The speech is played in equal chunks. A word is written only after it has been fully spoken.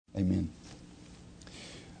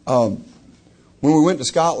When we went to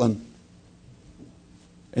Scotland,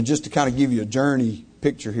 and just to kind of give you a journey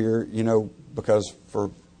picture here, because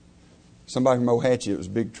for somebody from Ohatchee, it was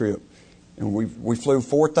a big trip. And we flew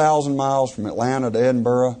 4,000 miles from Atlanta to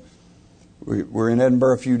Edinburgh. We were in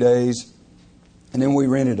Edinburgh a few days. And then we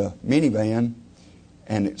rented a minivan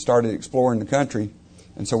and started exploring the country.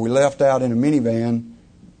 And so we left out in a minivan,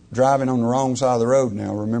 driving on the wrong side of the road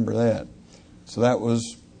now, remember that. So that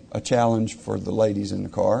was a challenge for the ladies in the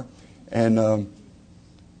car. And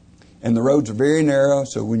the roads are very narrow,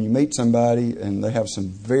 so when you meet somebody, and they have some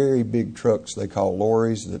very big trucks they call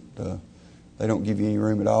lorries that they don't give you any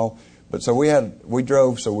room at all. But so we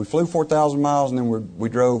flew 4,000 miles, and then we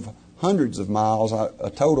drove hundreds of miles,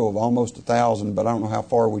 a total of almost 1,000, but I don't know how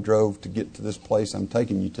far we drove to get to this place I'm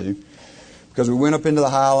taking you to. Because we went up into the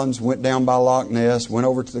Highlands, went down by Loch Ness, went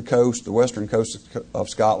over to the coast, the western coast of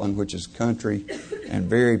Scotland, which is country and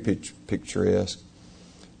very picturesque.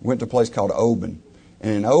 Went to a place called Oban.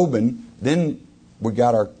 And in Oban, then we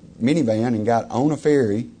got our minivan and got on a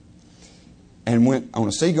ferry and went on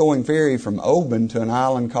a seagoing ferry from Oban to an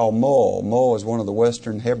island called Mull. Mull is one of the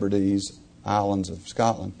Western Hebrides islands of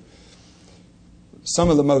Scotland. Some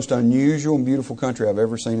of the most unusual and beautiful country I've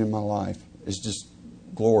ever seen in my life. It's just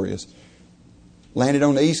glorious. Landed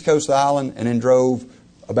on the east coast of the island and then drove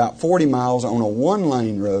about 40 miles on a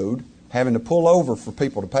one-lane road, having to pull over for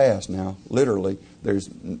people to pass now, literally. There's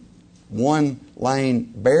one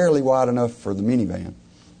lane barely wide enough for the minivan.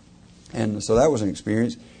 And so that was an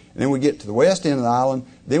experience. And then we get to the west end of the island.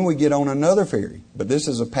 Then we get on another ferry. But this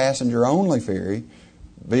is a passenger-only ferry.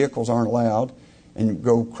 Vehicles aren't allowed. And you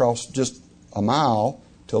go across just a mile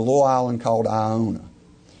to a little island called Iona.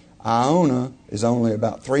 Iona is only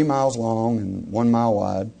about 3 miles long and 1 mile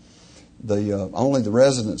wide. Only the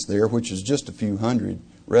residents there, which is just a few hundred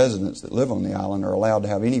residents that live on the island, are allowed to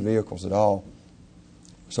have any vehicles at all.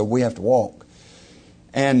 So we have to walk.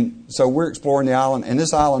 And so we're exploring the island. And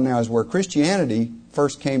this island now is where Christianity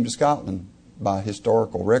first came to Scotland by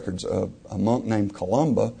historical records. A monk named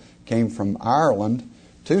Columba came from Ireland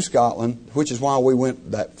to Scotland, which is why we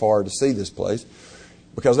went that far to see this place,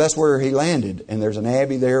 because that's where he landed. And there's an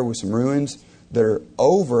abbey there with some ruins that are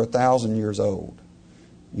over 1,000 years old.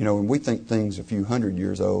 And we think things a few hundred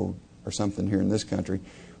years old or something here in this country.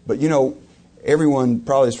 But, everyone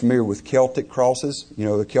probably is familiar with Celtic crosses.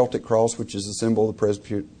 The Celtic cross, which is the symbol of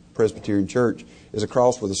the Presbyterian Church, is a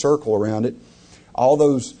cross with a circle around it. All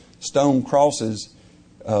those stone crosses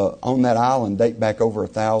on that island date back over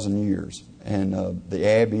 1,000 years. And the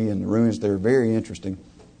abbey and the ruins there are very interesting.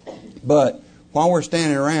 But while we're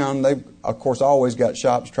standing around, they've, of course, always got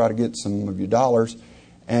shops to try to get some of your dollars.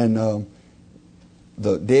 And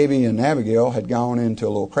the Debbie and Abigail had gone into a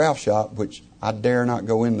little craft shop, which I dare not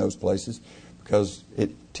go in those places because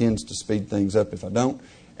it tends to speed things up if I don't.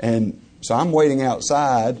 And so I'm waiting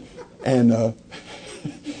outside, and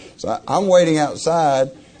I'm waiting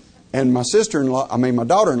outside, and my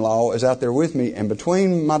daughter-in-law is out there with me, and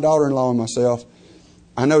between my daughter-in-law and myself,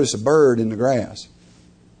 I noticed a bird in the grass.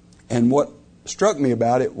 And what struck me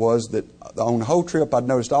about it was that on the whole trip, I'd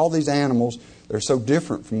noticed all these animals. They're so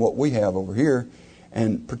different from what we have over here,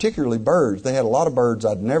 and particularly birds. They had a lot of birds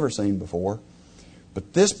I'd never seen before.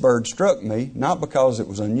 But this bird struck me, not because it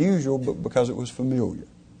was unusual, but because it was familiar.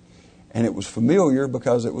 And it was familiar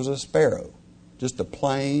because it was a sparrow. Just a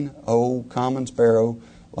plain, old, common sparrow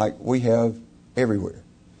like we have everywhere.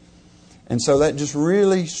 And so that just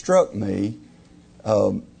really struck me.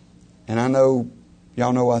 And I know,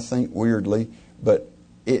 y'all know I think weirdly, but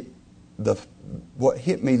what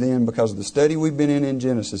hit me then, because of the study we've been in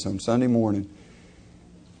Genesis on Sunday morning,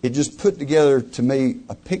 it just put together to me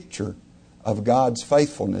a picture of God's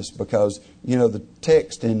faithfulness. Because, the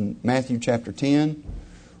text in Matthew chapter 10,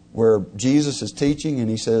 where Jesus is teaching and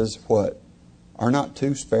he says, what? Are not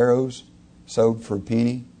 2 sparrows sold for a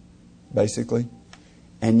penny, basically?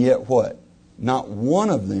 And yet what? Not one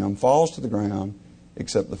of them falls to the ground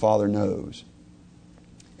except the Father knows.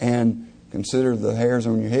 And consider the hairs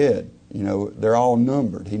on your head. They're all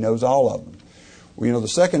numbered. He knows all of them. Well, the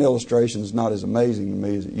second illustration is not as amazing to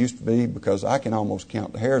me as it used to be, because I can almost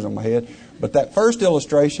count the hairs on my head. But that first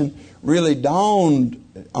illustration really dawned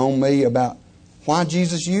on me about why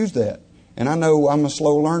Jesus used that. And I know I'm a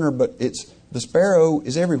slow learner, but the sparrow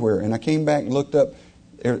is everywhere. And I came back and looked up.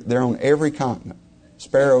 They're on every continent.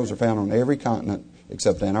 Sparrows are found on every continent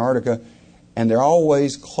except Antarctica. And they're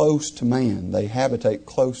always close to man. They habitate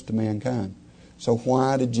close to mankind. So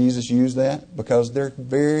why did Jesus use that? Because they're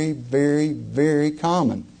very, very, very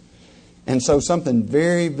common. And so something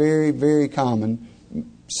very, very, very common,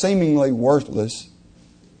 seemingly worthless,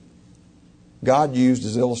 God used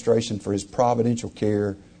as illustration for His providential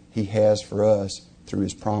care He has for us through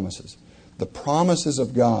His promises. The promises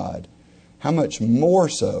of God, how much more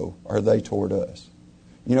so are they toward us?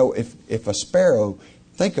 You know, if a sparrow,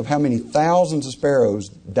 think of how many thousands of sparrows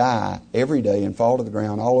die every day and fall to the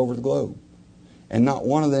ground all over the globe. And not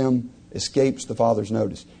one of them escapes the Father's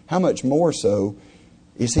notice. How much more so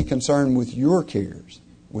is He concerned with your cares,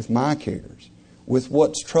 with my cares, with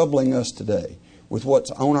what's troubling us today, with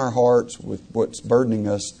what's on our hearts, with what's burdening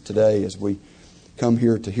us today as we come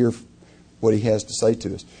here to hear what He has to say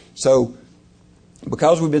to us. So,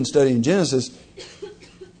 because we've been studying Genesis,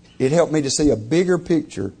 it helped me to see a bigger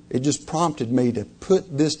picture. It just prompted me to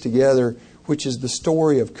put this together, which is the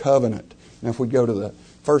story of covenant. Now, if we go to the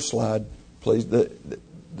first slide, please.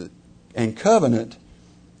 And covenant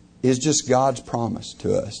is just God's promise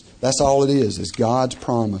to us. That's all it is God's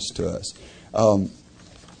promise to us.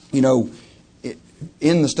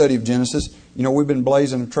 In the study of Genesis, we've been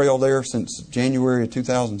blazing a trail there since January of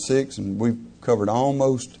 2006, and we've covered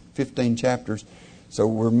almost 15 chapters. So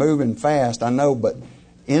we're moving fast, I know, but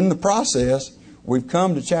in the process, we've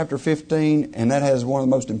come to chapter 15, and that has one of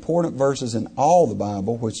the most important verses in all the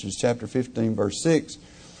Bible, which is chapter 15, verse 6,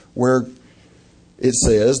 where it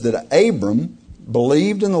says that Abram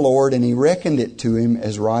believed in the Lord and He reckoned it to him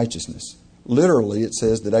as righteousness. Literally, it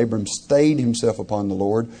says that Abram stayed himself upon the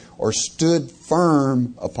Lord, or stood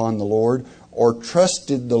firm upon the Lord, or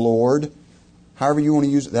trusted the Lord. However you want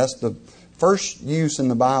to use it. That's the first use in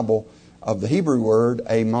the Bible of the Hebrew word,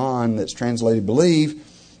 aman, that's translated believe.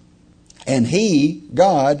 And He,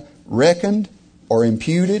 God, reckoned or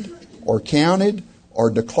imputed or counted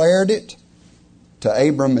or declared it to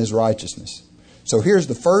Abram as righteousness. So here's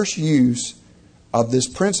the first use of this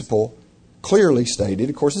principle clearly stated.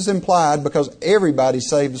 Of course, it's implied because everybody's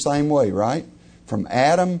saved the same way, right? From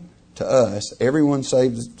Adam to us, everyone's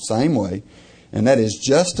saved the same way. And that is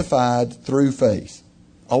justified through faith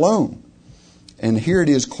alone. And here it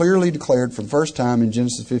is clearly declared for the first time in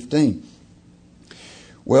Genesis 15.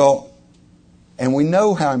 Well, and we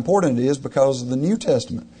know how important it is because of the New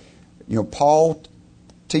Testament. Paul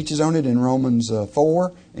teaches on it in Romans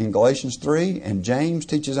 4, in Galatians 3, and James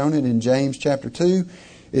teaches on it in James chapter 2.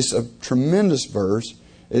 It's a tremendous verse.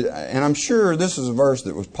 And I'm sure this is a verse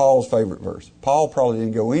that was Paul's favorite verse. Paul probably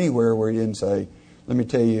didn't go anywhere where he didn't say, let me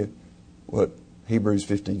tell you what Hebrews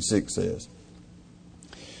 15:6 says.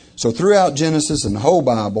 So throughout Genesis and the whole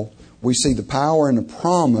Bible, we see the power and the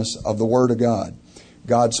promise of the Word of God.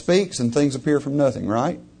 God speaks and things appear from nothing,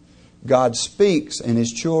 right? God speaks and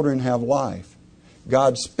His children have life.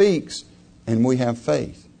 God speaks and we have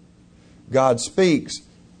faith. God speaks,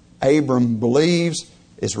 Abram believes,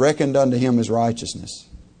 it's reckoned unto him as righteousness.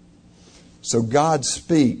 So God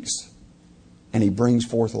speaks and He brings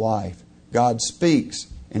forth life. God speaks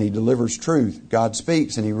and He delivers truth. God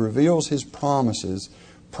speaks and He reveals His promises.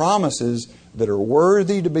 Promises that are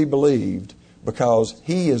worthy to be believed because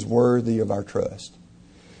He is worthy of our trust.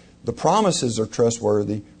 The promises are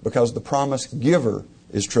trustworthy because the promise giver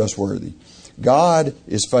is trustworthy. God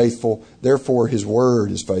is faithful, therefore His Word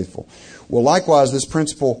is faithful. Well, likewise, this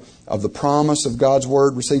principle of the promise of God's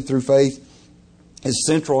Word received through faith is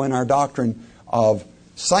central in our doctrine of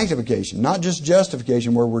sanctification. Not just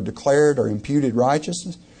justification where we're declared or imputed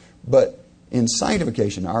righteousness, but in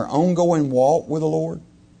sanctification, our ongoing walk with the Lord.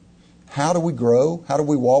 How do we grow? How do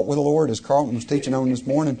we walk with the Lord? As Carlton was teaching on this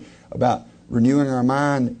morning about renewing our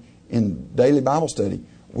mind in daily Bible study.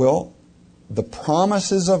 Well, the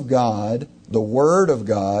promises of God, the Word of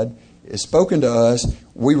God, is spoken to us.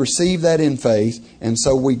 We receive that in faith, and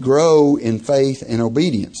so we grow in faith and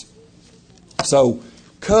obedience. So,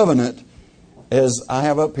 covenant, as I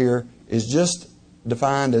have up here, is just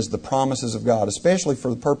defined as the promises of God, especially for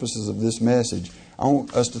the purposes of this message. I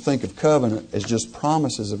want us to think of covenant as just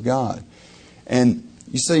promises of God. And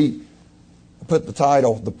you see, I put the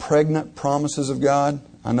title, The Pregnant Promises of God.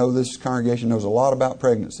 I know this congregation knows a lot about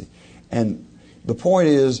pregnancy. And the point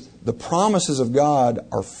is, the promises of God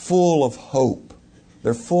are full of hope.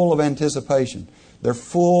 They're full of anticipation. They're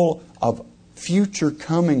full of future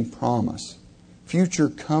coming promise, future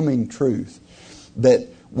coming truth that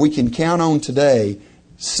we can count on today,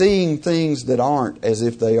 seeing things that aren't as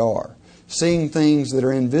if they are. Seeing things that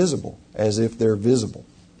are invisible as if they're visible.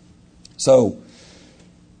 So,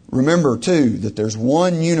 remember too that there's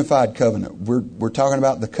one unified covenant. We're talking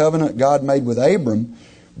about the covenant God made with Abram,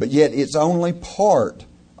 but yet it's only part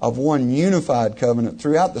of one unified covenant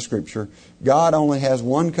throughout the Scripture. God only has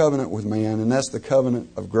one covenant with man, and that's the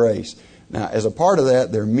covenant of grace. Now, as a part of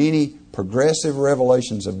that, there are many progressive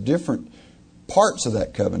revelations of different parts of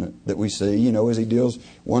that covenant that we see, as He deals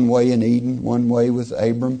one way in Eden, one way with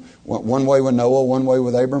Abram, one way with Noah, one way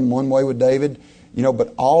with Abram, one way with David.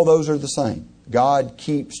 But all those are the same. God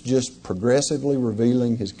keeps just progressively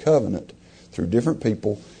revealing His covenant through different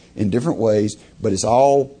people in different ways, but it's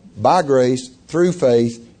all by grace, through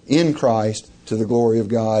faith, in Christ, to the glory of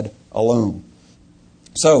God alone.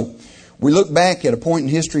 So, we look back at a point in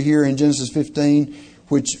history here in Genesis 15,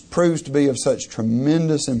 which proves to be of such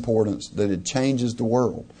tremendous importance that it changes the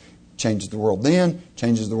world. It changes the world then,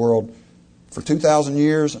 changes the world for 2,000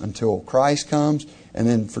 years until Christ comes, and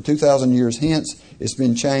then for 2,000 years hence, it's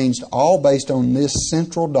been changed all based on this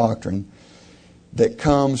central doctrine that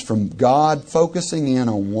comes from God focusing in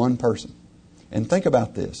on one person. And think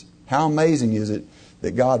about this. How amazing is it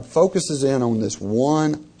that God focuses in on this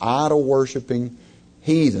one idol-worshiping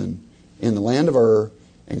heathen in the land of Ur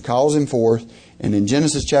and calls him forth. And in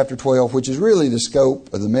Genesis chapter 12, which is really the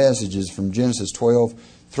scope of the messages from Genesis 12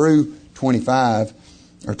 through 25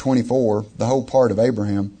 or 24, the whole part of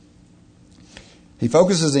Abraham, He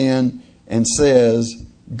focuses in and says,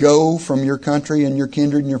 "Go from your country and your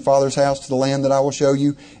kindred and your father's house to the land that I will show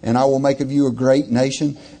you, and I will make of you a great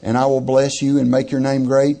nation, and I will bless you and make your name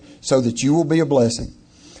great, so that you will be a blessing.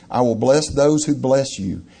 I will bless those who bless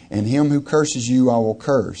you, and him who curses you I will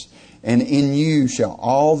curse. And in you shall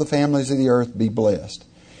all the families of the earth be blessed."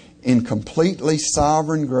 In completely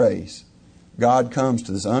sovereign grace, God comes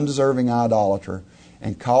to this undeserving idolater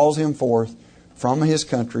and calls him forth from his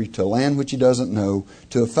country to a land which he doesn't know,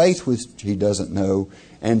 to a faith which he doesn't know,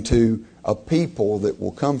 and to a people that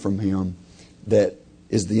will come from him that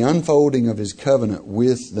is the unfolding of his covenant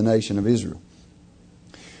with the nation of Israel.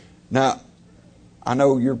 Now, I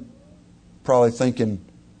know you're probably thinking,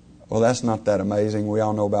 well, that's not that amazing. We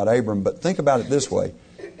all know about Abram. But think about it this way.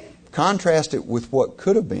 Contrast it with what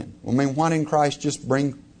could have been. Why didn't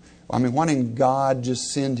why didn't God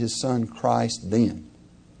just send His Son Christ then?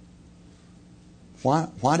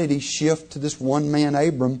 Why did He shift to this one man,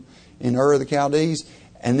 Abram, in Ur of the Chaldees,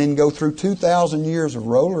 and then go through 2,000 years of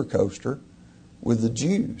roller coaster with the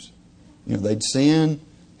Jews? They'd sin,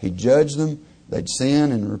 He'd judge them, they'd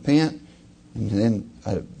sin and repent, and then,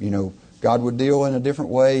 God would deal in a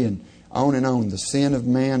different way, and on and on. The sin of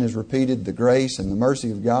man is repeated, the grace and the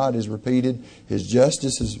mercy of God is repeated, His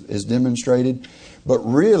justice is demonstrated. But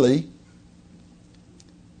really,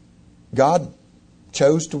 God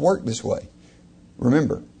chose to work this way.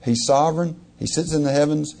 Remember, He's sovereign, He sits in the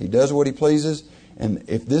heavens, He does what He pleases, and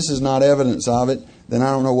if this is not evidence of it, then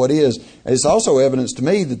I don't know what is. It's also evidence to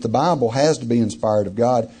me that the Bible has to be inspired of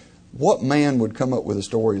God. What man would come up with a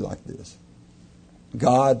story like this?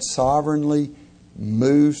 God sovereignly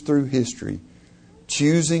moves through history,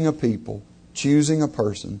 choosing a people, choosing a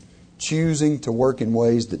person, choosing to work in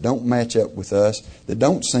ways that don't match up with us, that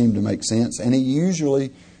don't seem to make sense, and He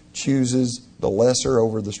usually chooses the lesser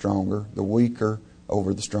over the stronger, the weaker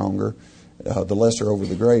over the stronger, the lesser over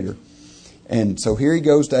the greater. And so here He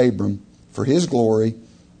goes to Abram for His glory,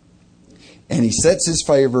 and He sets His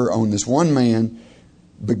favor on this one man,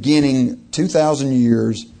 beginning 2,000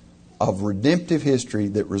 years of redemptive history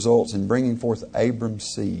that results in bringing forth Abram's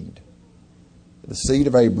seed. The seed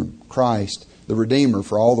of Abram, Christ, the Redeemer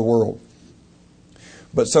for all the world.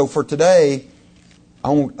 But so for today, I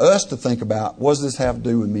want us to think about, what does this have to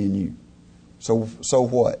do with me and you? So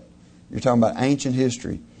what? You're talking about ancient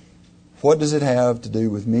history. What does it have to do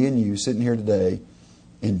with me and you sitting here today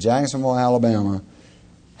in Jacksonville, Alabama?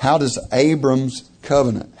 How does Abram's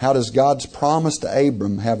covenant, how does God's promise to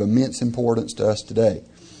Abram have immense importance to us today?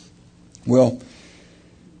 Well,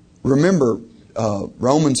 remember,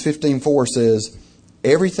 Romans 15:4 says,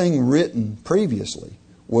 "Everything written previously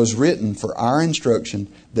was written for our instruction,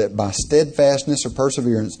 that by steadfastness or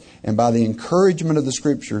perseverance and by the encouragement of the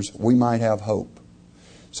Scriptures we might have hope."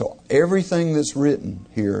 So everything that's written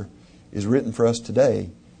here is written for us today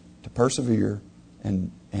to persevere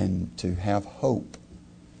and to have hope,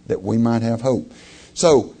 that we might have hope.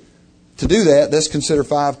 So, to do that, let's consider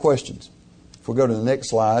 5 questions. If we go to the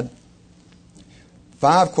next slide.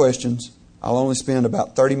 5 questions. I'll only spend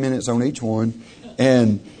about 30 minutes on each one.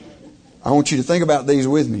 And I want you to think about these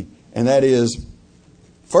with me. And that is,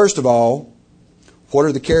 first of all, what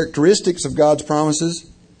are the characteristics of God's promises?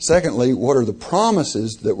 Secondly, what are the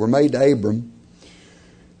promises that were made to Abram?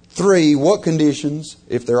 3, what conditions,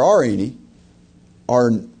 if there are any,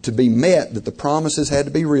 are to be met that the promises had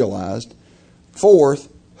to be realized? 4th,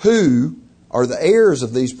 who are the heirs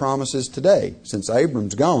of these promises today, since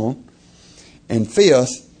Abram's gone? And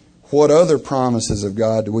 5th, what other promises of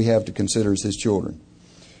God do we have to consider as His children?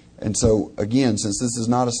 And so, again, since this is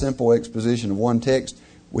not a simple exposition of one text,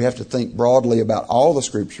 we have to think broadly about all the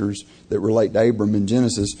Scriptures that relate to Abram in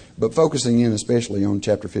Genesis, but focusing in especially on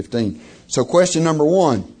chapter 15. So question number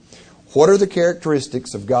 1, what are the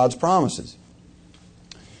characteristics of God's promises?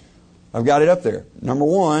 I've got it up there. Number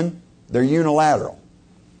one, they're unilateral.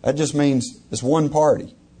 That just means it's one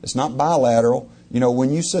party. It's not bilateral. You know,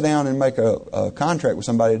 when you sit down and make a contract with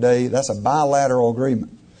somebody today, that's a bilateral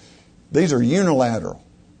agreement. These are unilateral.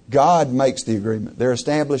 God makes the agreement. They're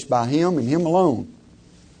established by Him and Him alone.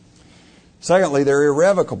 Secondly, they're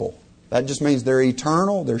irrevocable. That just means they're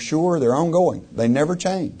eternal, they're sure, they're ongoing. They never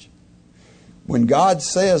change. When God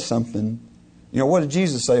says something, you know, what did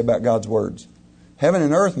Jesus say about God's words? Heaven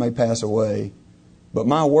and earth may pass away, but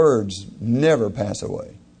my words never pass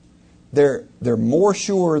away. They're more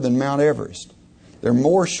sure than Mount Everest. They're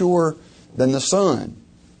more sure than the sun.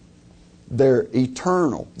 They're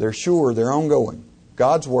eternal. They're sure. They're ongoing.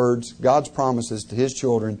 God's words, God's promises to His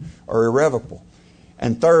children are irrevocable.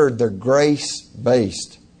 And third, they're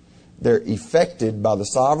grace-based. They're effected by the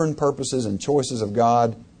sovereign purposes and choices of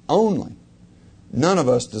God only. None of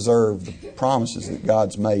us deserve the promises that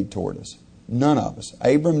God's made toward us. None of us.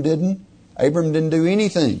 Abram didn't. Abram didn't do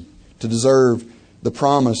anything to deserve the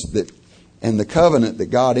promise that and the covenant that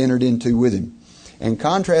God entered into with him. And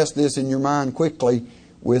contrast this in your mind quickly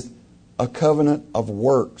with a covenant of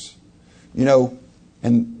works. You know,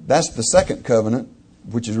 and that's the second covenant,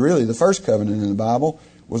 which is really the first covenant in the Bible,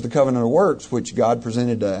 was the covenant of works, which God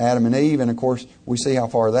presented to Adam and Eve. And of course, we see how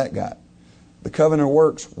far that got. The covenant of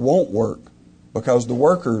works won't work because the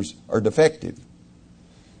workers are defective.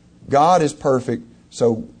 God is perfect,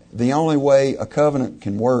 so the only way a covenant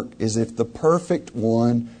can work is if the perfect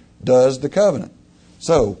one does the covenant.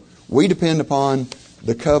 So, we depend upon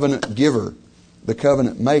the covenant giver, the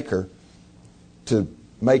covenant maker, to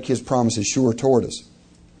make His promises sure toward us.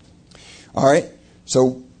 All right?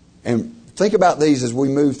 So, and think about these as we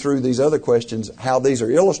move through these other questions, how these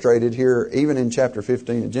are illustrated here, even in chapter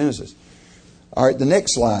 15 of Genesis. All right, the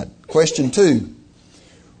next slide. Question 2.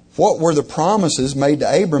 What were the promises made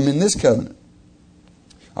to Abram in this covenant?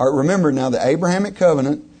 All right, remember now, the Abrahamic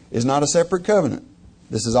covenant is not a separate covenant.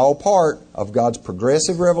 This is all part of God's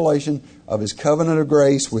progressive revelation of His covenant of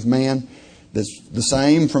grace with man that's the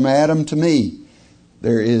same from Adam to me.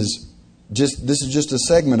 This is just a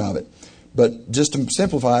segment of it. But just to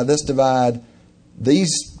simplify, let's divide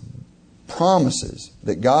these promises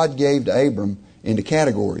that God gave to Abram into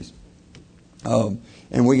categories.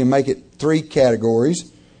 And we can make it 3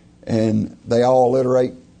 categories, and they all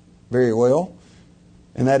alliterate very well.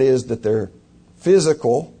 And that is that they're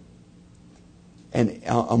physical, and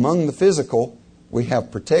among the physical, we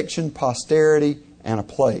have protection, posterity, and a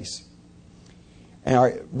place. And all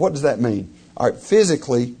right, what does that mean? All right,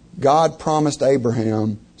 physically, God promised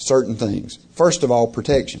Abraham certain things. First of all,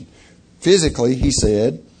 protection. Physically, He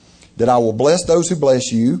said that I will bless those who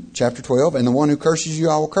bless you, chapter 12, and the one who curses you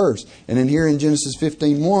I will curse. And then here in Genesis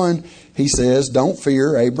 15:1, He says, don't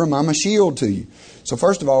fear, Abram, I'm a shield to you. So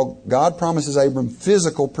first of all, God promises Abram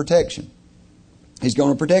physical protection. He's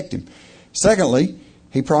going to protect him. Secondly,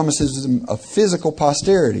 He promises him a physical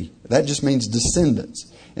posterity. That just means descendants.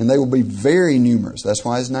 And they will be very numerous. That's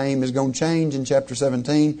why his name is going to change in chapter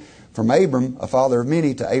 17 from Abram, a father of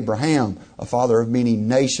many, to Abraham, a father of many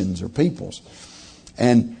nations or peoples.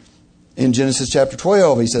 And in Genesis chapter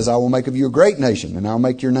 12, He says, I will make of you a great nation, and I'll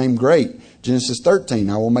make your name great. Genesis 13,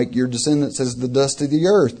 I will make your descendants as the dust of the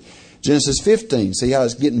earth. Genesis 15, see how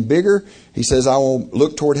it's getting bigger? He says, I will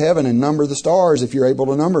look toward heaven and number the stars if you're able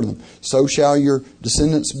to number them. So shall your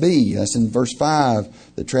descendants be. That's in verse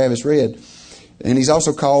 5 that Travis read. And He's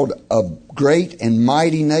also called a great and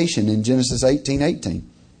mighty nation in Genesis 18:18.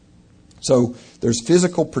 So there's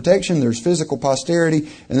physical protection, there's physical posterity,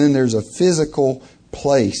 and then there's a physical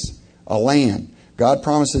place, a land. God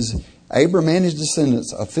promises Abram and his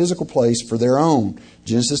descendants a physical place for their own.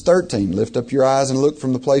 Genesis 13, lift up your eyes and look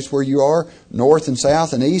from the place where you are, north and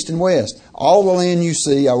south and east and west. All the land you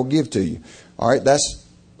see I will give to you. All right, that's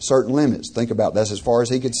certain limits. Think about that's as far as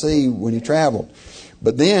he could see when he traveled.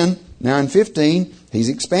 But then, now in 15, he's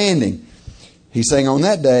expanding. He's saying, on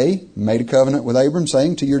that day, made a covenant with Abram,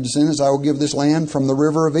 saying, to your descendants I will give this land from the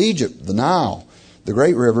river of Egypt, the Nile, the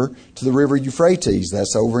great river, to the river Euphrates.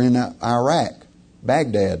 That's over in Iraq,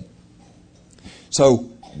 Baghdad. So,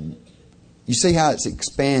 you see how it's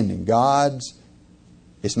expanding.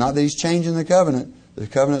 It's not that He's changing the covenant. The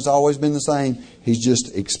covenant's always been the same. He's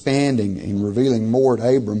just expanding and revealing more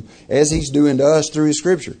to Abram, as He's doing to us through His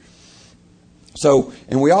Scripture. So,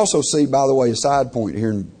 and we also see, by the way, a side point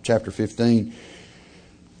here in chapter 15,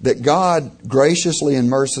 that God graciously and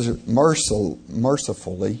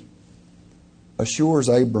mercifully assures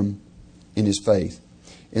Abram in his faith.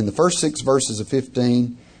 In the first 6 verses of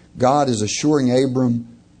 15, God is assuring Abram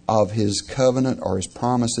of His covenant or His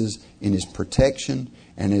promises in His protection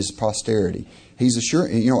and His posterity. He's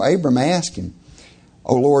assuring, Abram asked Him,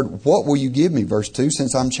 "O Lord, what will you give me?" Verse 2,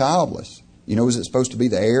 "Since I'm childless." Is it supposed to be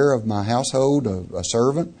the heir of my household, a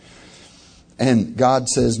servant? And God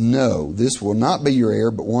says, "No, this will not be your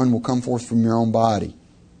heir, but one will come forth from your own body."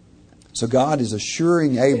 So God is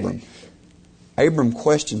assuring Abram. Abram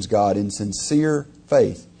questions God in sincere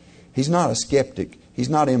faith. He's not a skeptic. He's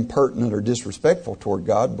not impertinent or disrespectful toward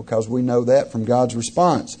God, because we know that from God's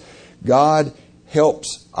response. God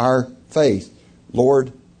helps our faith.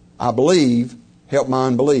 "Lord, I believe, help my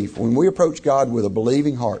unbelief." When we approach God with a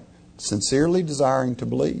believing heart, sincerely desiring to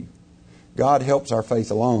believe, God helps our faith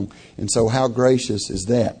along. And so how gracious is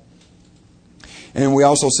that? And we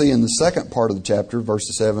also see in the second part of the chapter,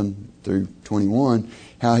 verses 7 through 21,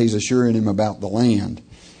 how He's assuring him about the land.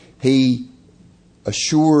 He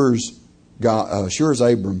assures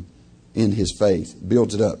Abram in his faith,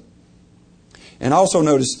 builds it up. And also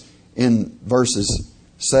notice in verses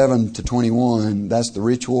 7 to 21, that's the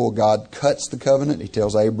ritual. God cuts the covenant. He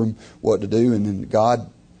tells Abram what to do, and then God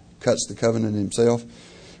cuts the covenant Himself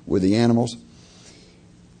with the animals.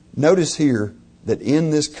 Notice here that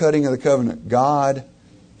in this cutting of the covenant, God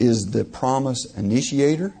is the promise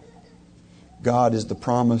initiator, God is the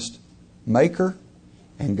promise maker,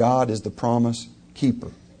 and God is the promise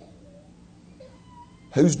keeper.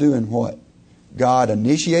 Who's doing what? God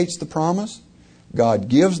initiates the promise, God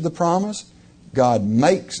gives the promise, God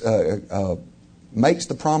makes the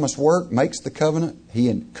promise work, makes the covenant,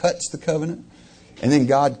 He cuts the covenant, and then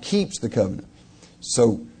God keeps the covenant.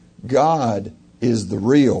 So God is the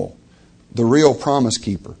real promise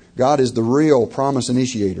keeper. God is the real promise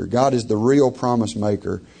initiator. God is the real promise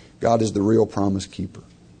maker. God is the real promise keeper.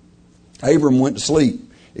 Abram went to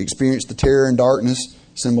sleep, experienced the terror and darkness,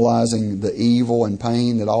 symbolizing the evil and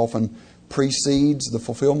pain that often precedes the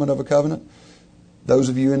fulfillment of a covenant. Those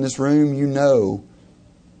of you in this room,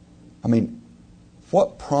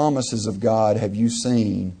 what promises of God have you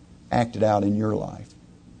seen acted out in your life?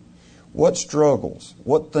 What struggles,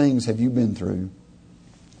 what things have you been through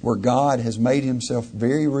where God has made Himself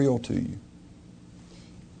very real to you?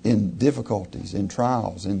 In difficulties, in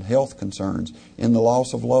trials, in health concerns, in the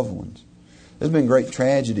loss of loved ones. There's been great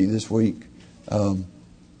tragedy this week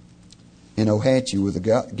in Ohatchee with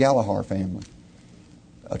the Gallagher family.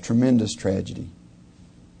 A tremendous tragedy.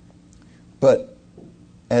 But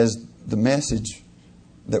as the message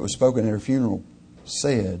that was spoken at her funeral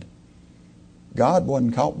said, God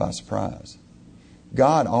wasn't caught by surprise.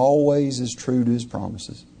 God always is true to His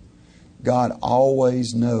promises. God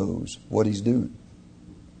always knows what He's doing,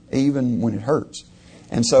 even when it hurts.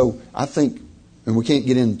 And so I think, and we can't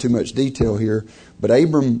get into too much detail here, but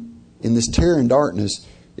Abram, in this terror and darkness,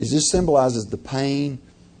 it just symbolizes the pain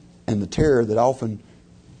and the terror that often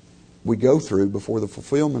we go through before the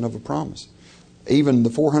fulfillment of a promise. Even the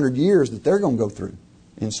 400 years that they're going to go through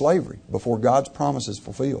in slavery before God's promise is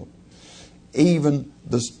fulfilled. Even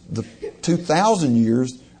the 2,000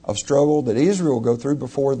 years of struggle that Israel will go through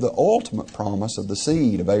before the ultimate promise of the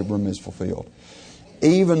seed of Abram is fulfilled.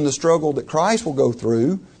 Even the struggle that Christ will go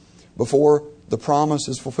through before the promise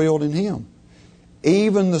is fulfilled in Him.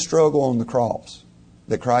 Even the struggle on the cross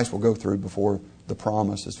that Christ will go through before the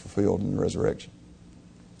promise is fulfilled in the resurrection.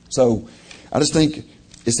 So I just think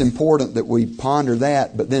it's important that we ponder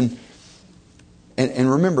that. But then,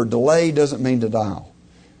 and remember, delay doesn't mean denial.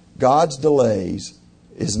 God's delays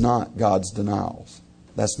is not God's denials.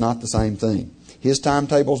 That's not the same thing. His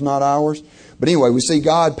timetable is not ours. But anyway, we see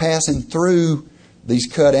God passing through these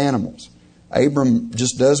cut animals. Abram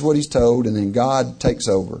just does what he's told, and then God takes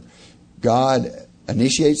over. God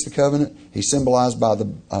initiates the covenant. He's symbolized by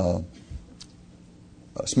the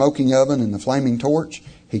smoking oven and the flaming torch.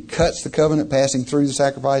 He cuts the covenant, passing through the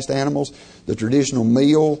sacrificed animals. The traditional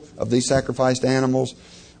meal of these sacrificed animals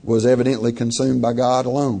was evidently consumed by God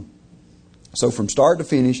alone. So from start to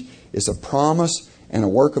finish, it's a promise and a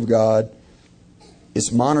work of God. It's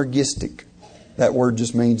monergistic. That word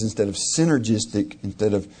just means instead of synergistic,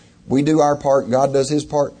 instead of we do our part, God does His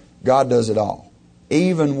part, God does it all.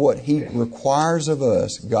 Even what He requires of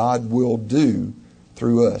us, God will do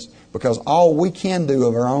through us. Because all we can do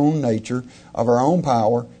of our own nature, of our own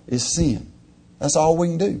power, is sin. That's all we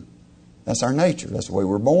can do. That's our nature. That's the way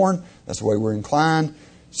we're born. That's the way we're inclined.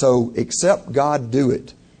 So except God do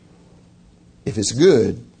it. If it's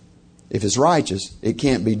good, if it's righteous, it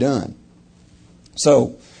can't be done.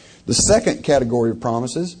 So the second category of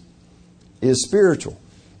promises is spiritual.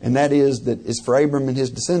 And that is that it's for Abram and his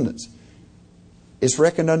descendants. It's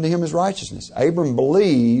reckoned unto him as righteousness. Abram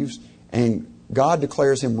believes and God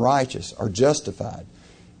declares him righteous or justified.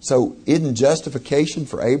 So isn't justification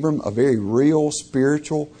for Abram a very real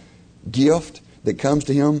spiritual gift that comes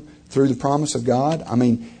to him through the promise of God? I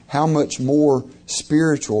mean, how much more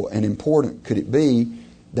spiritual and important could it be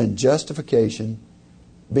than justification,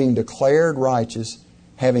 being declared righteous,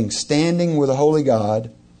 having standing with a holy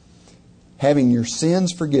God, having your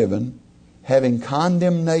sins forgiven, having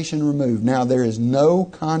condemnation removed? Now, there is no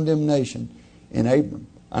condemnation in Abram,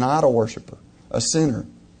 an idol worshiper, a sinner.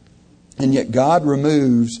 And yet God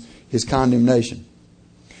removes his condemnation.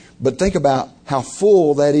 But think about how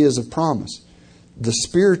full that is of promise. The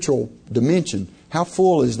spiritual dimension, how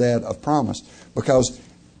full is that of promise? Because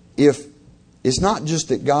if it's not just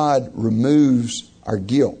that God removes our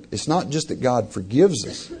guilt, it's not just that God forgives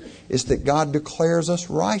us, it's that God declares us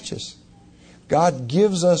righteous. God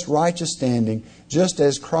gives us righteous standing just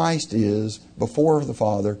as Christ is before the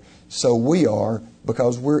Father, so we are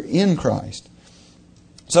because we're in Christ.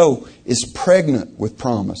 So it's pregnant with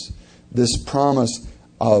promise. This promise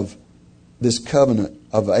of this covenant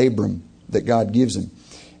of Abram that God gives him.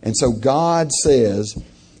 And so God says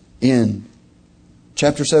in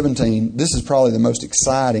chapter 17, this is probably the most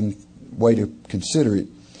exciting way to consider it,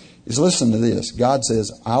 is listen to this. God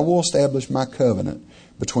says, I will establish my covenant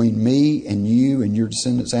between me and you and your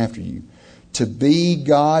descendants after you, to be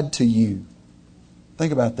God to you.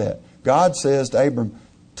 Think about that. God says to Abram,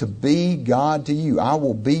 to be God to you. I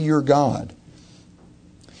will be your God.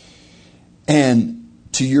 And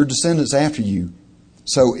to your descendants after you.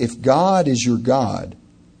 So if God is your God,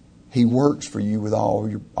 He works for you with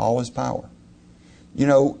all His power. You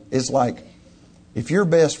know, it's like if your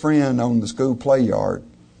best friend on the school play yard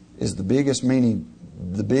is the biggest, meanest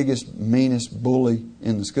bully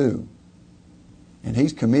in the school, and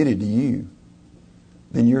he's committed to you,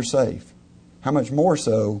 then you're safe. How much more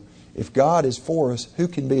so if God is for us, who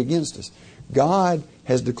can be against us? God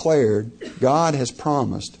has declared, God has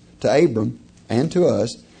promised to Abram and to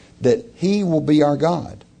us that He will be our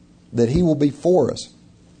God, that He will be for us.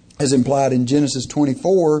 As implied in Genesis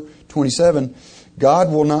 24:27,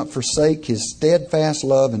 God will not forsake His steadfast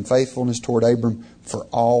love and faithfulness toward Abram for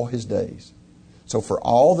all his days. So for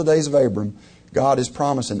all the days of Abram, God is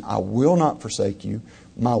promising, I will not forsake you.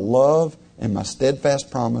 My love and my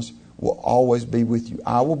steadfast promise will always be with you.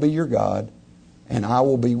 I will be your God, and I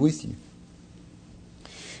will be with you.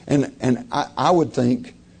 And I would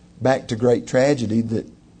think, back to great tragedy that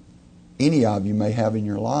any of you may have in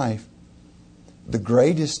your life, the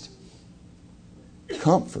greatest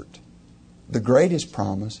comfort, the greatest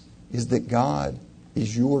promise is that God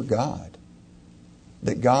is your God.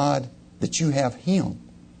 That you have Him.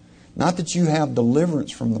 Not that you have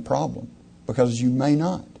deliverance from the problem, because you may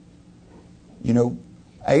not. You know,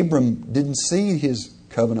 Abram didn't see his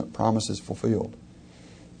covenant promises fulfilled,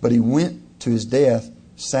 but he went to his death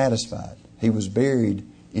satisfied. He was buried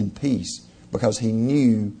in peace because he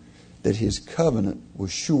knew that his covenant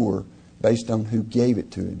was sure based on who gave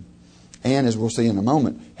it to him. And as we'll see in a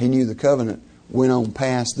moment, he knew the covenant went on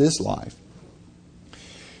past this life.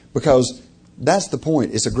 Because that's the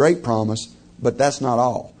point. It's a great promise, but that's not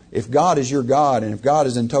all. If God is your God and if God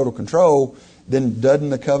is in total control, then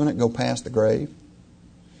doesn't the covenant go past the grave?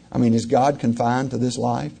 I mean, is God confined to this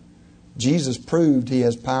life? Jesus proved He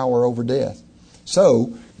has power over death.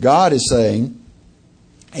 So, God is saying,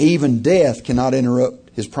 even death cannot interrupt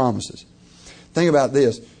His promises. Think about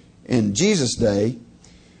this. In Jesus' day,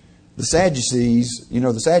 the Sadducees,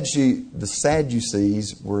 the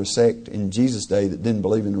Sadducees were a sect in Jesus' day that didn't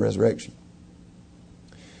believe in the resurrection.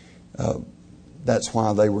 That's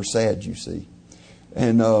why they were sad, you see.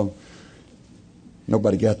 And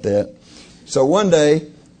nobody got that. So one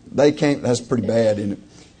day, they came, that's pretty bad, isn't it?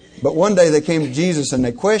 But one day they came to Jesus and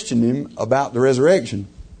they questioned Him about the resurrection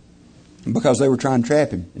because they were trying to trap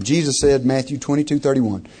Him. And Jesus said, Matthew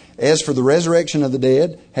 22:31, as for the resurrection of the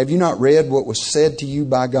dead, have you not read what was said to you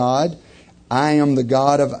by God? I am the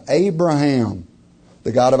God of Abraham,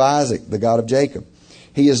 the God of Isaac, the God of Jacob.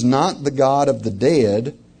 He is not the God of the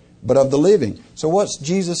dead, but of the living. So what's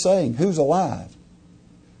Jesus saying? Who's alive?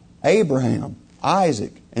 Abraham,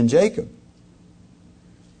 Isaac, and Jacob.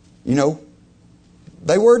 You know,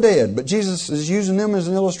 they were dead, but Jesus is using them as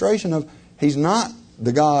an illustration of He's not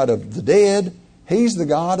the God of the dead, He's the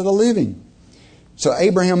God of the living. So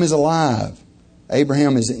Abraham is alive.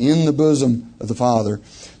 Abraham is in the bosom of the Father.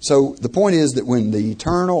 So the point is that when the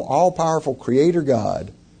eternal, all-powerful Creator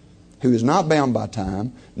God, who is not bound by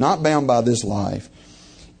time, not bound by this life,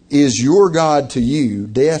 is your God to you,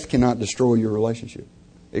 death cannot destroy your relationship.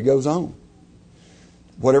 It goes on.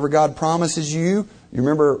 Whatever God promises you, you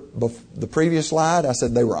remember the previous slide? I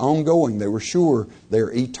said they were ongoing, they were sure,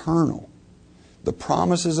 they're eternal. The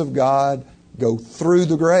promises of God go through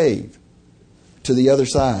the grave to the other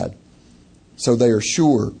side. So they are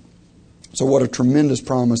sure So what a tremendous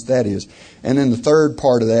promise that is. And then the third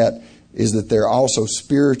part of that is that they're also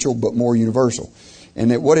spiritual but more universal.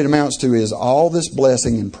 And that what it amounts to is all this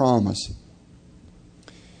blessing and promise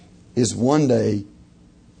is one day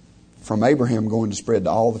from Abraham going to spread to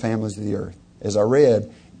all the families of the earth. As I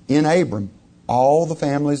read, in Abram, all the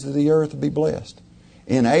families of the earth will be blessed.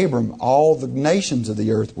 In Abram, all the nations of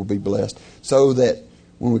the earth will be blessed. So that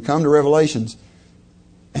when we come to Revelations,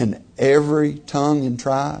 and every tongue and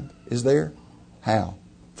tribe is there. How?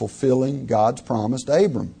 Fulfilling God's promise to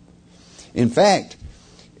Abram. In fact,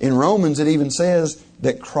 in Romans it even says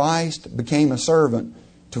that Christ became a servant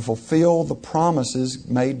to fulfill the promises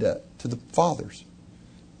made to the fathers.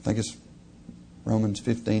 I think it's Romans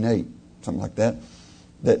 15:8, something like that.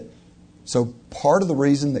 So part of the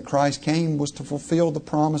reason that Christ came was to fulfill the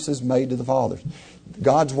promises made to the fathers.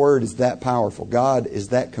 God's Word is that powerful. God is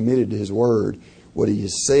that committed to His Word. What He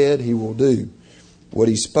has said, He will do. What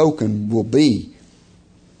He's spoken will be.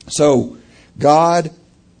 So God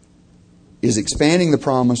is expanding the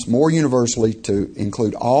promise more universally to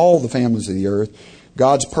include all the families of the earth.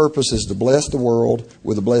 God's purpose is to bless the world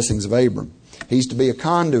with the blessings of Abram. He's to be a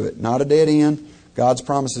conduit, not a dead end. God's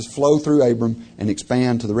promises flow through Abram and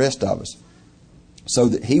expand to the rest of us, so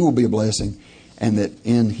that he will be a blessing and that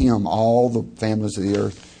in him all the families of the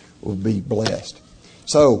earth will be blessed.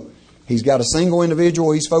 So he's got a single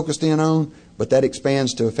individual he's focused in on, but that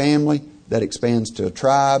expands to a family, that expands to a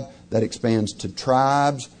tribe, that expands to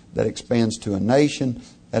tribes, that expands to a nation,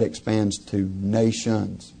 that expands to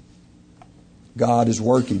nations. God is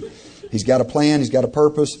working. He's got a plan, He's got a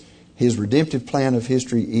purpose. His redemptive plan of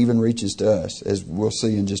history even reaches to us, as we'll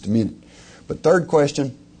see in just a minute. But third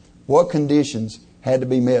question, what conditions had to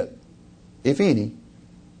be met, if any,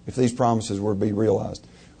 if these promises were to be realized?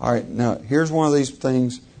 All right, now here's one of these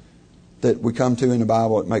things that we come to in the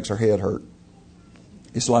Bible that makes our head hurt.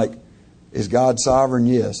 It's like, is God sovereign?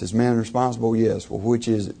 Yes. Is man responsible? Yes. Well, which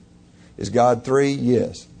is it? Is God three?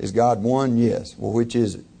 Yes. Is God one? Yes. Well, which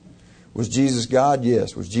is it? Was Jesus God?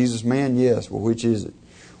 Yes. Was Jesus man? Yes. Well, which is it?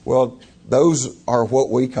 Well, those are what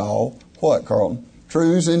we call, what, Carlton?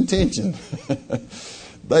 Truths in tension.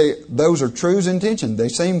 Those are truths in tension. They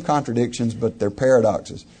seem contradictions, but they're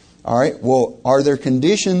paradoxes. All right, well, are there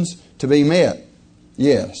conditions to be met?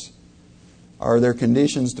 Yes. Are there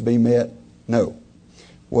conditions to be met? No.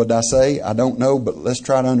 What did I say? I don't know, but let's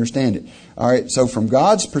try to understand it. All right, so from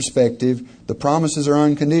God's perspective, the promises are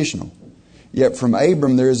unconditional. Yet from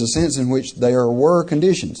Abram, there is a sense in which there were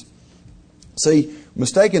conditions. See,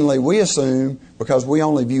 mistakenly, we assume, because we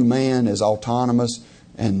only view man as autonomous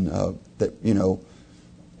and that,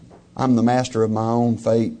 I'm the master of my own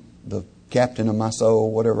fate, the captain of my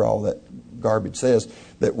soul, whatever all that garbage says,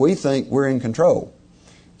 that we think we're in control.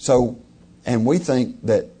 So, and we think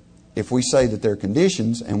that if we say that there are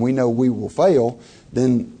conditions and we know we will fail,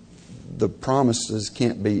 then the promises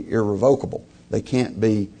can't be irrevocable. They can't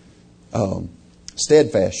be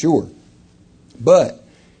steadfast, sure. But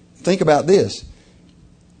think about this.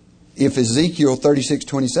 If Ezekiel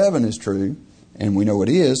 36:27 is true, and we know it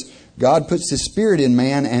is, God puts His Spirit in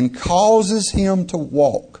man and causes him to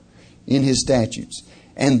walk in His statutes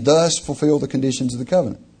and thus fulfill the conditions of the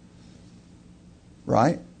covenant.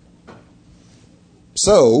 Right?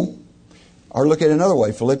 So, or look at it another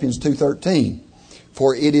way, Philippians 2:13.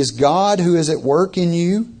 For it is God who is at work in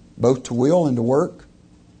you, both to will and to work.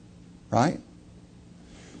 Right?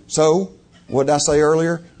 So, what did I say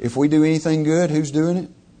earlier? If we do anything good, who's doing it?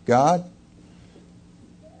 God.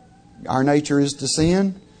 Our nature is to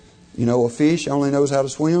sin. A fish only knows how to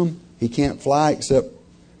swim. He can't fly except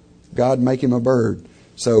God make him a bird.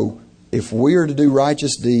 So if we are to do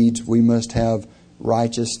righteous deeds, we must have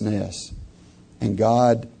righteousness. And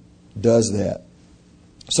God does that.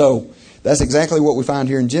 So that's exactly what we find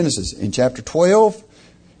here in Genesis. In chapter 12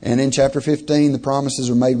 and in chapter 15, the promises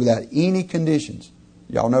are made without any conditions.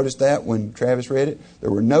 Y'all noticed that when Travis read it? There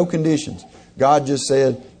were no conditions. God just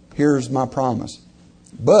said, here's my promise.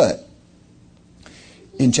 But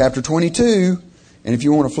in chapter 22, and if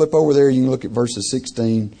you want to flip over there, you can look at verses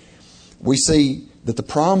 16. We see that the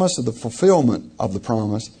promise of the fulfillment of the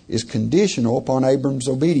promise is conditional upon Abram's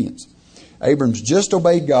obedience. Abram's just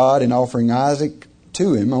obeyed God in offering Isaac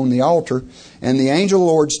to him on the altar, and the angel of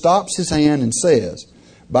the Lord stops his hand and says,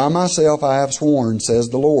 by myself I have sworn, says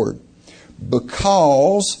the Lord,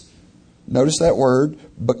 because, notice that word,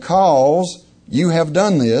 because you have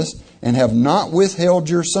done this and have not withheld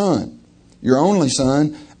your son, your only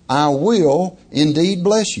son, I will indeed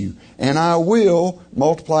bless you, and I will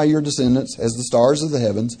multiply your descendants as the stars of the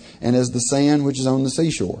heavens and as the sand which is on the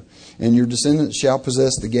seashore. And your descendants shall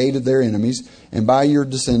possess the gate of their enemies, and by your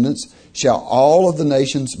descendants shall all of the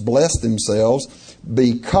nations bless themselves,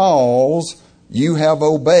 because you have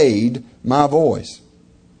obeyed my voice.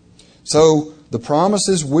 So the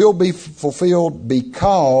promises will be fulfilled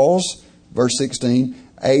because, verse 16,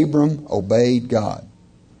 Abram obeyed God.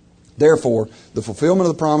 Therefore, the fulfillment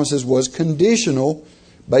of the promises was conditional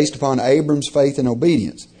based upon Abram's faith and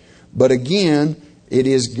obedience. But again, it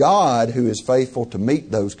is God who is faithful to meet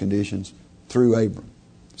those conditions through Abram.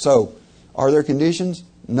 So, are there conditions?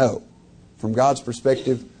 No. From God's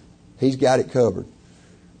perspective, He's got it covered.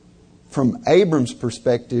 From Abram's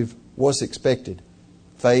perspective, what's expected?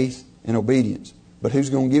 Faith and obedience. But who's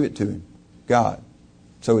going to give it to him? God.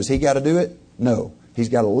 So has he got to do it? No. He's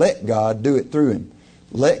got to let God do it through him.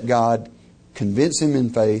 Let God convince him in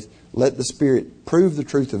faith. Let the Spirit prove the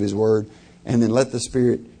truth of His Word. And then let the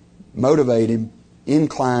Spirit motivate him,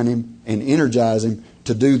 incline him, and energize him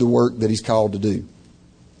to do the work that He's called to do.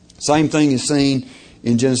 Same thing is seen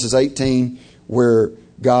in Genesis 18, where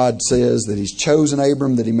God says that He's chosen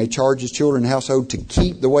Abram that he may charge his children and household to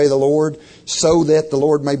keep the way of the Lord, so that the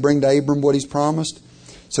Lord may bring to Abram what He's promised.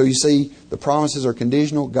 So you see, the promises are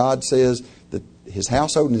conditional. God says that his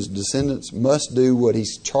household and his descendants must do what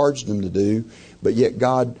He's charged them to do, but yet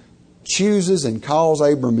God chooses and calls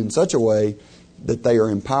Abram in such a way that they are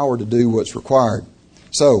empowered to do what's required.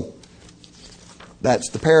 So, that's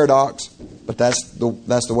the paradox, but that's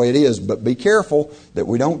the way it is. But be careful that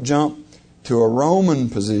we don't jump to a Roman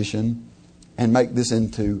position and make this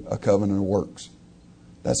into a covenant of works.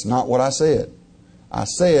 That's not what I said. I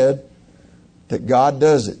said that God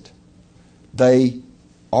does it. They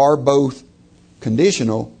are both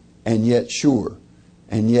conditional and yet sure.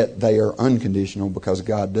 And yet they are unconditional because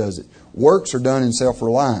God does it. Works are done in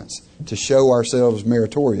self-reliance to show ourselves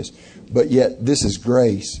meritorious. But yet this is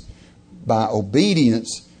grace. By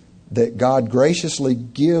obedience that God graciously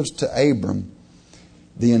gives to Abram,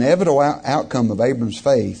 the inevitable outcome of Abram's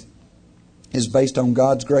faith is based on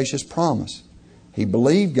God's gracious promise. He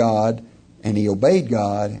believed God, and he obeyed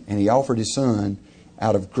God, and he offered his son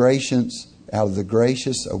out of the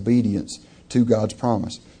gracious obedience to God's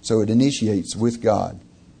promise. So it initiates with God.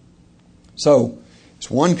 So,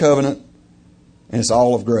 it's one covenant, and it's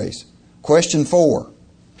all of grace. Question 4.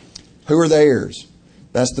 Who are the heirs?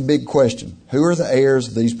 That's the big question. Who are the heirs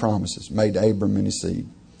of these promises made to Abram and his seed?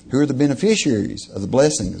 Who are the beneficiaries of the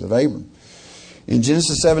blessings of Abram? In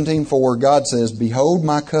Genesis 17:4, God says, "Behold,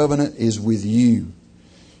 my covenant is with you,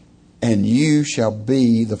 and you shall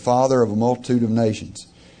be the father of a multitude of nations."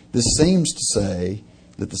 This seems to say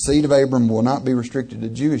that the seed of Abram will not be restricted to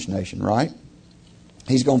the Jewish nation, right?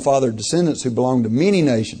 He's going to father descendants who belong to many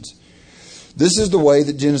nations. This is the way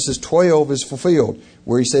that Genesis 12 is fulfilled,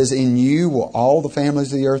 where He says, "In you will all the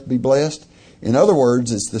families of the earth be blessed." In other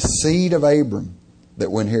words, it's the seed of Abram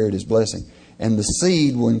that will inherit His blessing. And the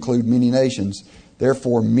seed will include many nations.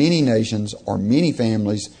 Therefore, many nations or many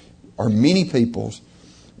families or many peoples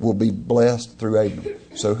will be blessed through Abram.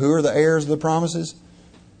 So who are the heirs of the promises?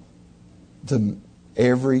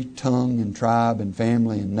 Every tongue and tribe and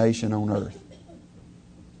family and nation on earth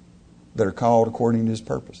that are called according to His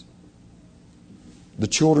purpose. The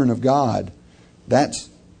children of God, that's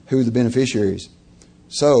who the beneficiaries.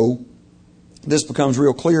 So, this becomes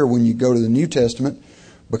real clear when you go to the New Testament,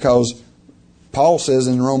 because Paul says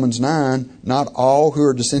in Romans 9, not all who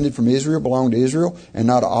are descended from Israel belong to Israel, and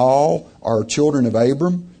not all are children of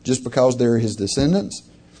Abram just because they're his descendants.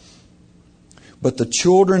 But the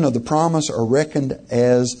children of the promise are reckoned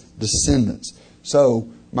as descendants. So,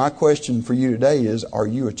 my question for you today is, are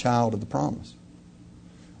you a child of the promise?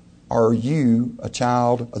 Are you a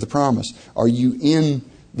child of the promise? Are you in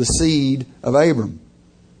the seed of Abram?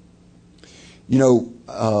 You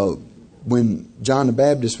know, when John the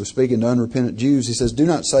Baptist was speaking to unrepentant Jews, he says, "Do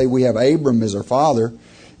not say we have Abram as our father."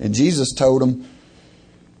 And Jesus told them,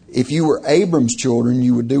 if you were Abram's children,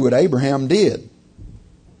 you would do what Abraham did.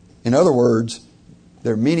 In other words,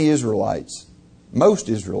 there are many Israelites, most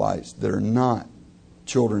Israelites, that are not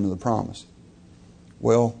children of the promise.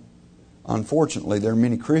 Well, unfortunately, there are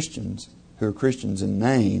many Christians who are Christians in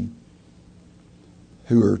name,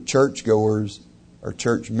 who are churchgoers or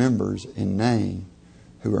church members in name,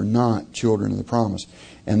 who are not children of the promise.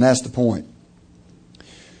 And that's the point.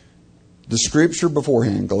 The scripture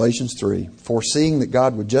beforehand, Galatians 3, foreseeing that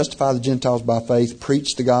God would justify the Gentiles by faith,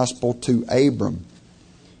 preached the gospel to Abram,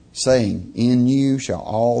 saying, "In you shall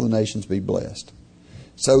all the nations be blessed."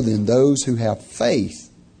 So then those who have faith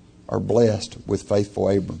are blessed with faithful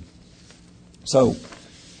Abram. So,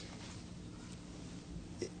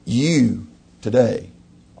 You today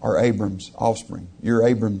are Abram's offspring. You're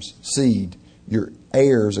Abram's seed. You're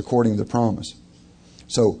heirs according to the promise.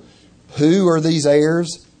 So, who are these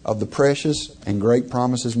heirs of the precious and great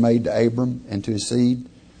promises made to Abram and to his seed?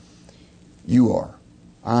 You are.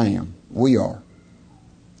 I am. We are.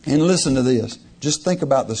 And listen to this. Just think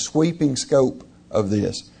about the sweeping scope of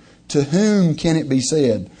this. To whom can it be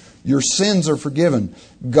said, your sins are forgiven?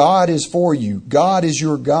 God is for you. God is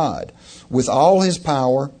your God. With all His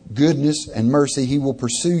power, goodness, and mercy, He will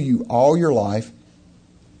pursue you all your life.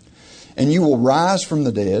 And you will rise from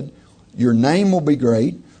the dead. Your name will be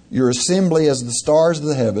great. Your assembly as the stars of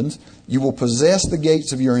the heavens. You will possess the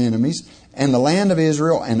gates of your enemies. And the land of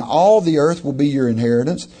Israel and all the earth will be your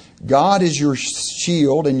inheritance. God is your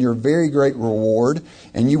shield and your very great reward.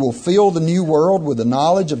 And you will fill the new world with the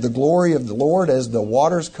knowledge of the glory of the Lord as the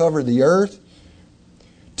waters cover the earth.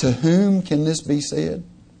 To whom can this be said?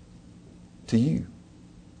 To you.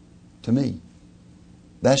 To me.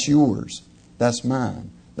 That's yours. That's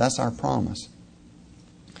mine. That's our promise.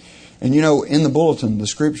 And you know, in the bulletin, the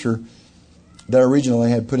scripture that I originally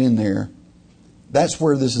had put in there, that's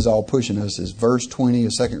where this is all pushing us, is verse 20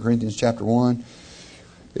 of 2 Corinthians chapter 1.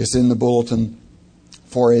 It's in the bulletin.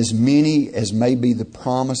 For as many as may be the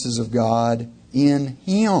promises of God in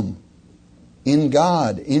Him, in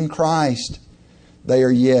God, in Christ, they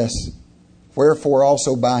are yes. Wherefore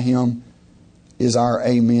also by Him is our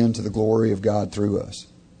amen to the glory of God through us.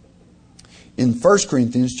 In 1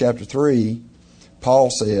 Corinthians chapter 3, Paul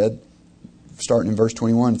said, starting in verse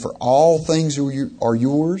 21, for all things are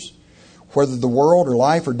yours, whether the world or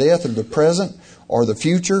life or death or the present or the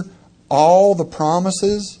future, all the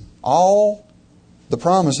promises are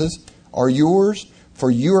yours,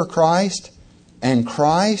 for you are Christ, and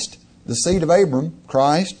Christ, the seed of Abram,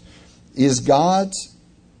 Christ, is God's.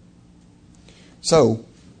 So,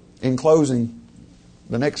 in closing,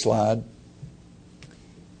 the next slide,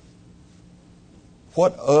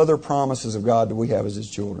 what other promises of God do we have as His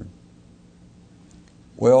children?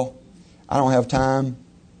 Well, I don't have time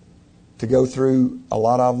to go through a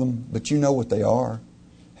lot of them, but you know what they are.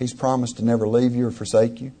 He's promised to never leave you or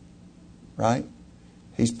forsake you, right?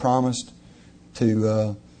 He's promised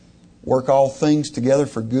to work all things together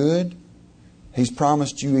for good. He's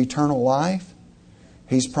promised you eternal life.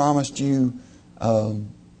 He's promised you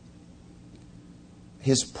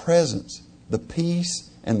His presence, the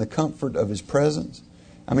peace and the comfort of His presence.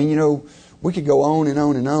 I mean, you know, we could go on and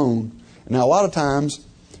on and on. Now, a lot of times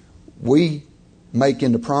we make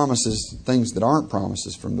into promises things that aren't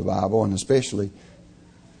promises from the Bible, and especially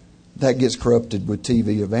that gets corrupted with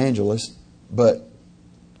TV evangelists. But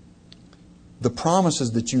the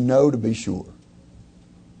promises that you know to be sure,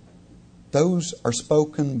 those are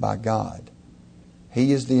spoken by God.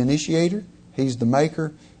 He is the initiator. He's the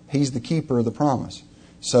maker. He's the keeper of the promise.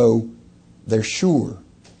 So they're sure.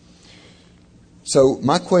 So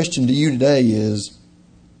my question to you today is,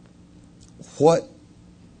 what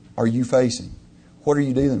are you facing? What are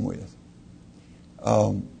you dealing with?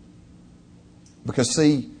 Because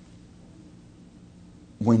see,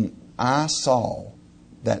 when I saw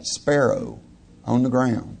that sparrow on the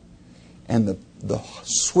ground and the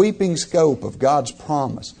sweeping scope of God's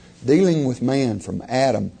promise dealing with man from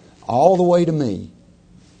Adam all the way to me,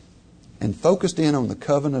 and focused in on the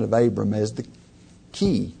covenant of Abram as the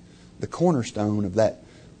key, the cornerstone of that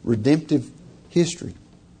redemptive history,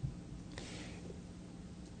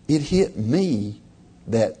 it hit me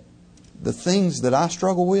that the things that I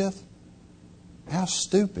struggle with, how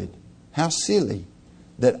stupid, how silly,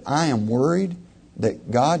 that I am worried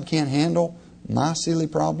that God can't handle my silly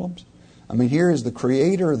problems. I mean, here is the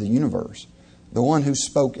creator of the universe, the one who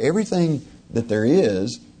spoke everything that there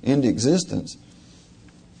is into existence.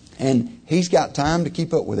 And He's got time to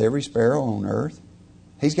keep up with every sparrow on earth.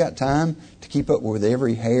 He's got time to keep up with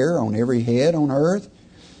every hair on every head on earth.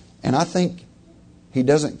 And I think He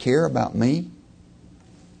doesn't care about me,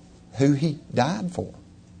 who He died for.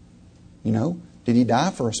 You know, did He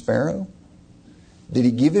die for a sparrow? Did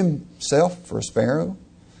He give Himself for a sparrow?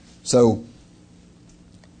 So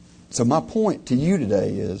my point to you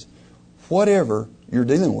today is, whatever you're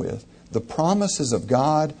dealing with, the promises of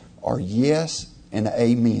God are yes and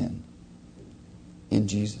amen in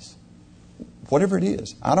Jesus. Whatever it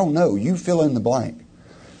is, I don't know. You fill in the blank.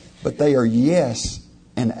 But they are yes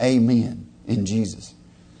and amen in Jesus.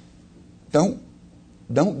 Don't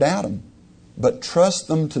doubt them, but trust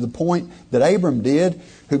them to the point that Abram did,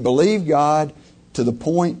 who believed God to the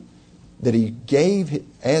point that he gave,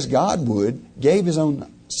 as God would, gave his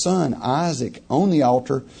own son Isaac on the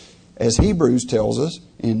altar, as Hebrews tells us.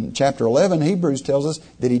 In chapter 11, Hebrews tells us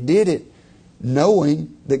that he did it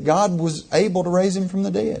knowing that God was able to raise him from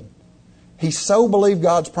the dead. He so believed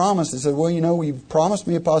God's promise. He said, well, you've promised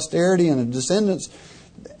me a posterity and a descendants,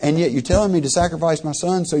 and yet you're telling me to sacrifice my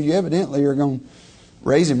son, so you evidently are going to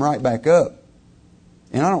raise him right back up.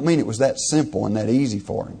 And I don't mean it was that simple and that easy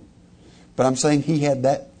for him. But I'm saying he had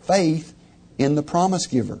that faith in the promise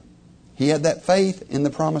giver. He had that faith in the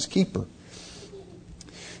promise keeper.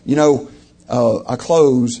 I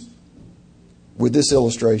close with this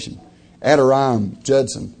illustration. Adoniram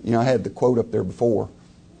Judson, I had the quote up there before,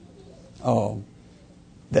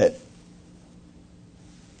 that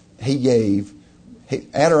he gave.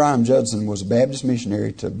 Adoniram Judson was a Baptist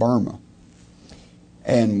missionary to Burma.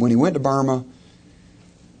 And when he went to Burma,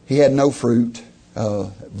 he had no fruit,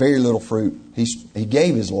 very little fruit. He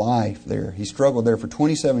gave his life there. He struggled there for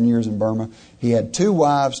 27 years in Burma. He had 2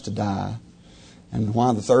 wives to die. And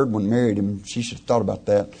why the third one married him, she should have thought about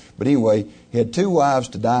that. But anyway, he had 2 wives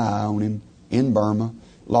to die on him in Burma,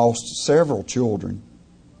 lost several children,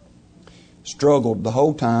 struggled the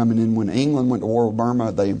whole time. And then when England went to war with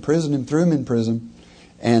Burma, they imprisoned him, threw him in prison.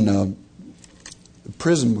 And the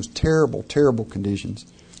prison was terrible, terrible conditions.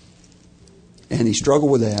 And he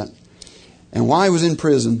struggled with that. And while he was in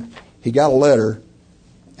prison, he got a letter.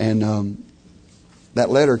 And that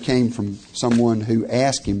letter came from someone who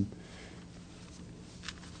asked him,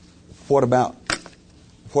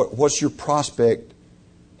 what's your prospect?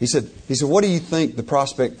 He said, what do you think the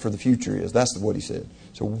prospect for the future is? That's what he said.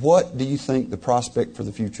 So what do you think the prospect for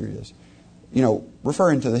the future is?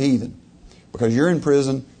 Referring to the heathen. Because you're in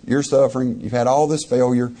prison, you're suffering, you've had all this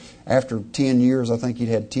failure. After 10 years, I think he'd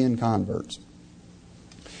had 10 converts.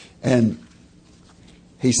 And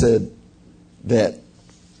he said that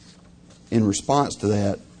in response to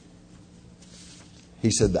that,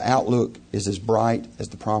 he said the outlook is as bright as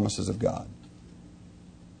the promises of God.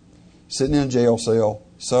 Sitting in a jail cell,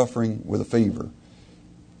 suffering with a fever,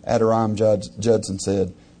 Adoniram Judson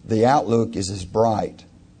said, the outlook is as bright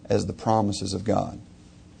as the promises of God.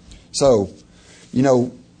 So,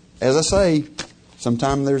 as I say,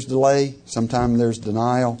 sometimes there's delay, sometimes there's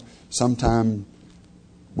denial, sometimes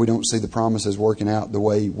we don't see the promises working out the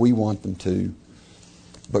way we want them to.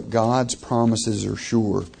 But God's promises are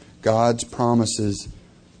sure. God's promises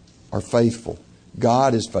are faithful.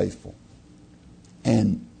 God is faithful.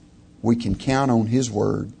 And we can count on His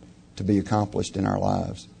Word to be accomplished in our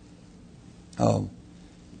lives.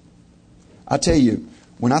 I tell you,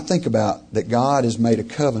 when I think about that God has made a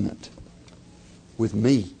covenant with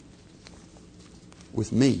me,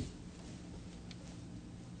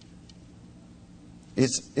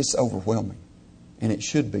 it's overwhelming. And it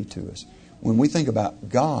should be to us. When we think about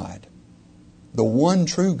God, the one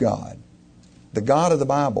true God, the God of the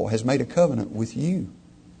Bible, has made a covenant with you.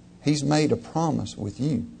 He's made a promise with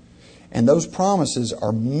you. And those promises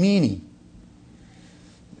are many.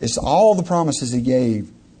 It's all the promises He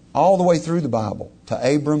gave all the way through the Bible to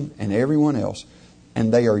Abram and everyone else.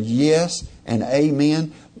 And they are yes and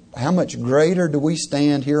amen. How much greater do we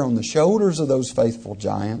stand here on the shoulders of those faithful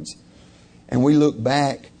giants? And we look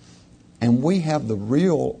back and we have the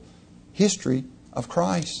real history of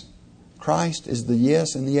Christ. Christ is the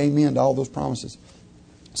yes and the amen to all those promises.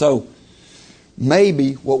 So,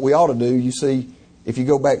 maybe what we ought to do, you see, if you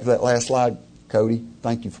go back to that last slide, Cody,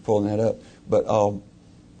 thank you for pulling that up. But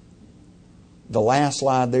the last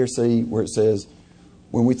slide there, see, where it says,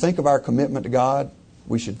 when we think of our commitment to God,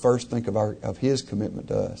 we should first think of His commitment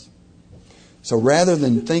to us. So rather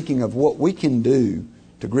than thinking of what we can do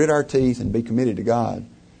to grit our teeth and be committed to God,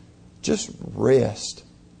 just rest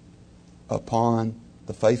upon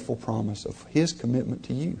the faithful promise of His commitment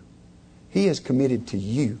to you. He is committed to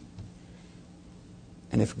you.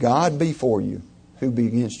 And if God be for you, who be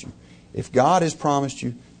against you? If God has promised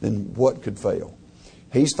you, then what could fail?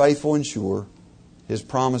 He's faithful and sure. His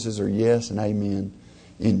promises are yes and amen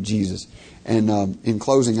in Jesus. And in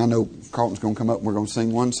closing, I know Carlton's going to come up and we're going to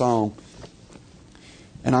sing one song.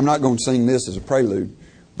 And I'm not going to sing this as a prelude,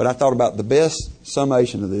 but I thought about the best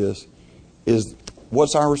summation of this is,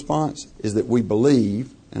 what's our response? Is that we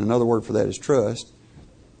believe, and another word for that is trust,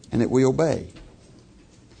 and that we obey.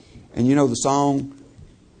 And you know the song,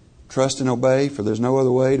 trust and obey, for there's no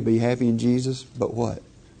other way to be happy in Jesus but what?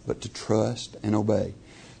 But to trust and obey.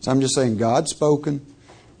 So I'm just saying, God's spoken.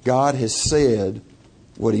 God has said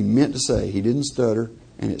what He meant to say. He didn't stutter,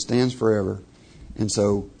 and it stands forever. And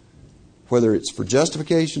so, whether it's for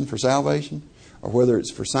justification, for salvation, or whether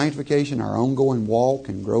it's for sanctification, our ongoing walk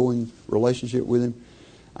and growing relationship with Him,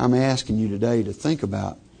 I'm asking you today to think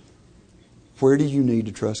about, where do you need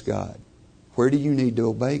to trust God? Where do you need to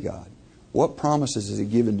obey God? What promises has He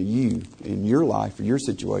given to you in your life or your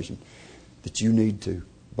situation that you need to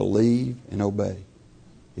Believe and obey.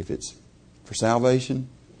 If it's for salvation,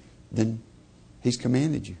 then He's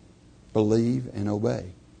commanded you. Believe and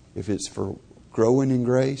obey. If it's for growing in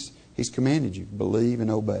grace, He's commanded you. Believe and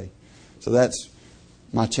obey. So that's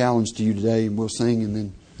my challenge to you today. And we'll sing and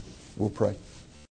then we'll pray.